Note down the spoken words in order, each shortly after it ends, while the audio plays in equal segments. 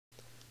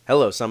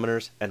Hello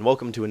Summoners, and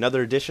welcome to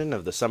another edition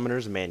of the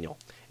Summoner's Manual.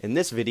 In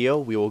this video,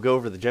 we will go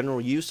over the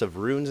general use of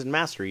Runes and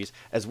Masteries,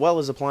 as well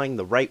as applying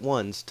the right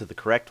ones to the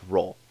correct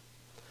role.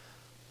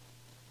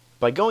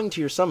 By going to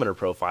your Summoner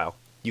profile,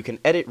 you can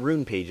edit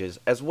rune pages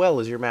as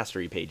well as your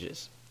Mastery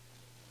pages.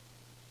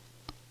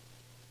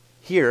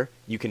 Here,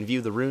 you can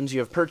view the runes you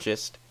have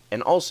purchased,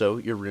 and also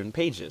your rune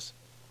pages.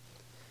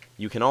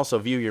 You can also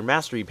view your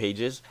Mastery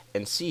pages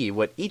and see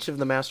what each of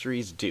the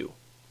Masteries do.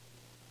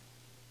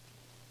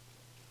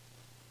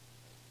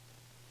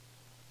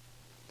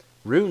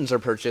 Runes are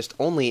purchased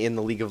only in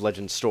the League of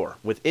Legends store,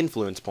 with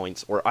influence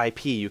points or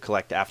IP you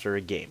collect after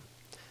a game.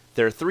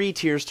 There are 3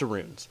 tiers to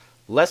runes: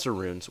 lesser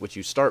runes, which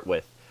you start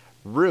with,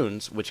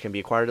 runes, which can be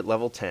acquired at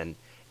level 10,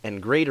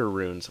 and greater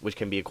runes, which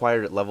can be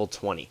acquired at level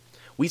 20.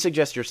 We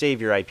suggest you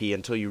save your IP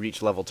until you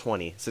reach level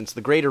 20, since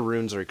the greater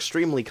runes are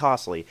extremely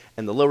costly,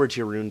 and the lower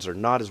tier runes are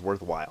not as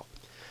worthwhile.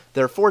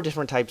 There are 4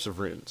 different types of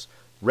runes: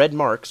 red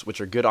marks, which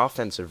are good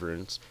offensive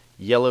runes,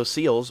 yellow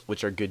seals,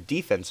 which are good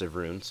defensive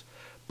runes,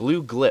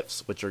 blue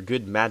glyphs, which are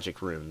good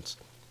magic runes,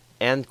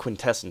 and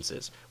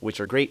quintessences, which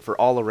are great for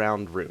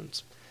all-around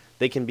runes.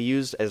 They can be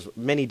used as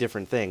many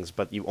different things,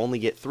 but you only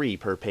get 3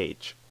 per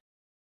page.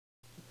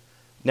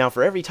 Now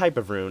for every type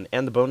of rune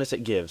and the bonus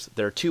it gives,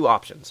 there are 2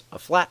 options: a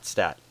flat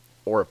stat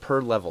or a per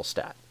level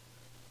stat.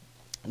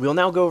 We'll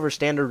now go over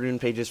standard rune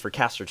pages for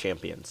caster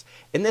champions.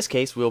 In this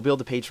case, we will build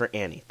a page for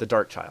Annie, the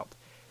Dark Child.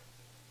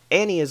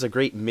 Annie is a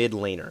great mid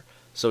laner,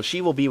 so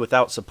she will be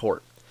without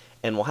support,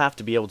 and will have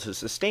to be able to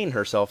sustain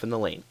herself in the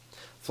lane.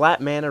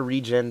 Flat mana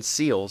regen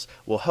seals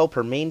will help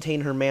her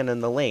maintain her mana in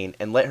the lane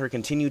and let her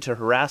continue to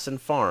harass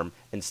and farm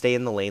and stay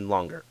in the lane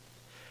longer.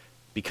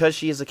 Because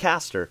she is a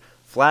caster,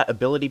 flat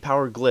ability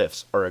power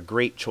glyphs are a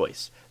great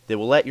choice. They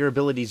will let your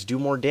abilities do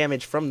more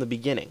damage from the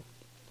beginning.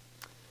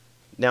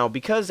 Now,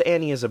 because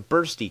Annie is a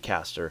bursty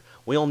caster,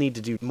 we'll need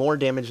to do more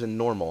damage than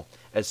normal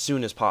as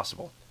soon as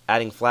possible.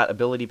 Adding flat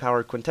ability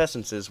power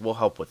quintessences will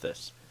help with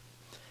this.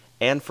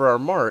 And for our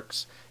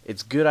marks,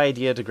 it's a good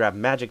idea to grab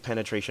magic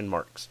penetration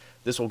marks.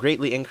 This will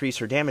greatly increase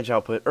her damage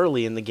output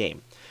early in the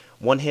game.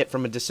 One hit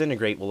from a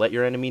disintegrate will let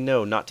your enemy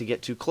know not to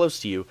get too close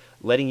to you,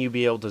 letting you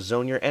be able to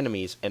zone your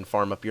enemies and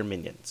farm up your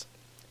minions.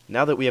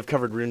 Now that we have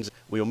covered runes,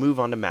 we will move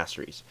on to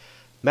masteries.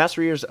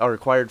 Masteries are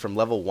required from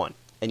level 1,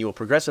 and you will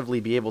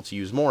progressively be able to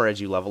use more as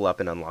you level up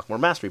and unlock more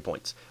mastery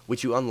points,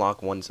 which you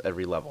unlock once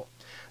every level.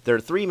 There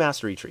are 3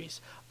 mastery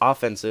trees: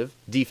 offensive,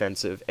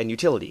 defensive, and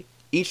utility.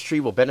 Each tree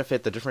will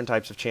benefit the different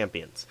types of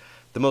champions.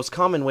 The most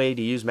common way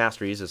to use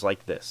masteries is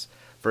like this.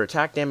 For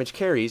attack damage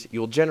carries, you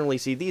will generally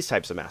see these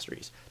types of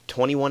masteries: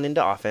 21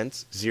 into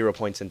offense, 0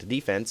 points into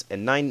defense,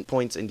 and 9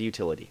 points into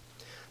utility.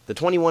 The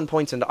 21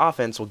 points into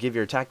offense will give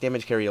your attack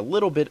damage carry a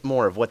little bit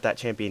more of what that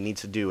champion needs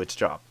to do its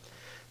job.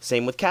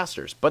 Same with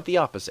casters, but the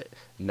opposite: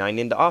 9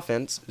 into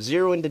offense,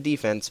 0 into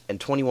defense, and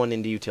 21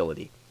 into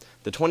utility.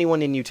 The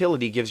 21 in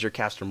utility gives your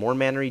caster more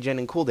mana regen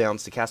and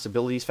cooldowns to cast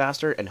abilities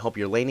faster and help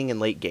your laning in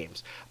late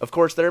games. Of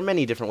course, there are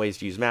many different ways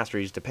to use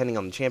masteries depending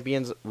on the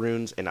champions,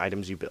 runes, and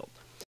items you build.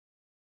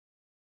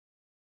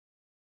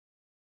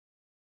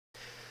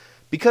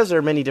 Because there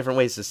are many different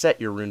ways to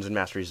set your runes and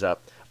masteries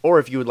up, or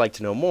if you would like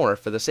to know more,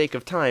 for the sake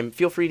of time,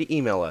 feel free to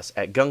email us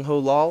at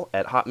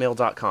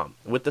gungholol@hotmail.com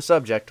with the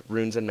subject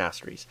Runes and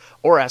Masteries,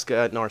 or ask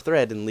in our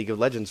thread in League of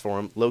Legends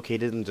forum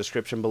located in the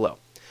description below.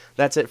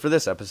 That's it for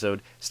this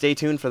episode. Stay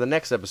tuned for the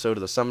next episode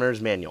of the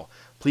Summoner's Manual.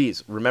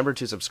 Please remember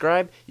to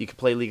subscribe. You can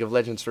play League of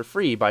Legends for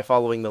free by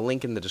following the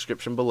link in the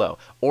description below,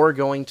 or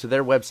going to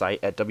their website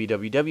at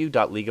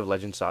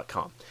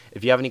www.leagueoflegends.com.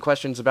 If you have any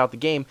questions about the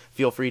game,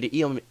 feel free to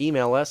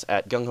email us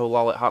at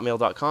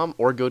gungholol@hotmail.com,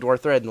 or go to our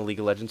thread in the League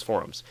of Legends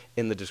forums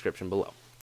in the description below.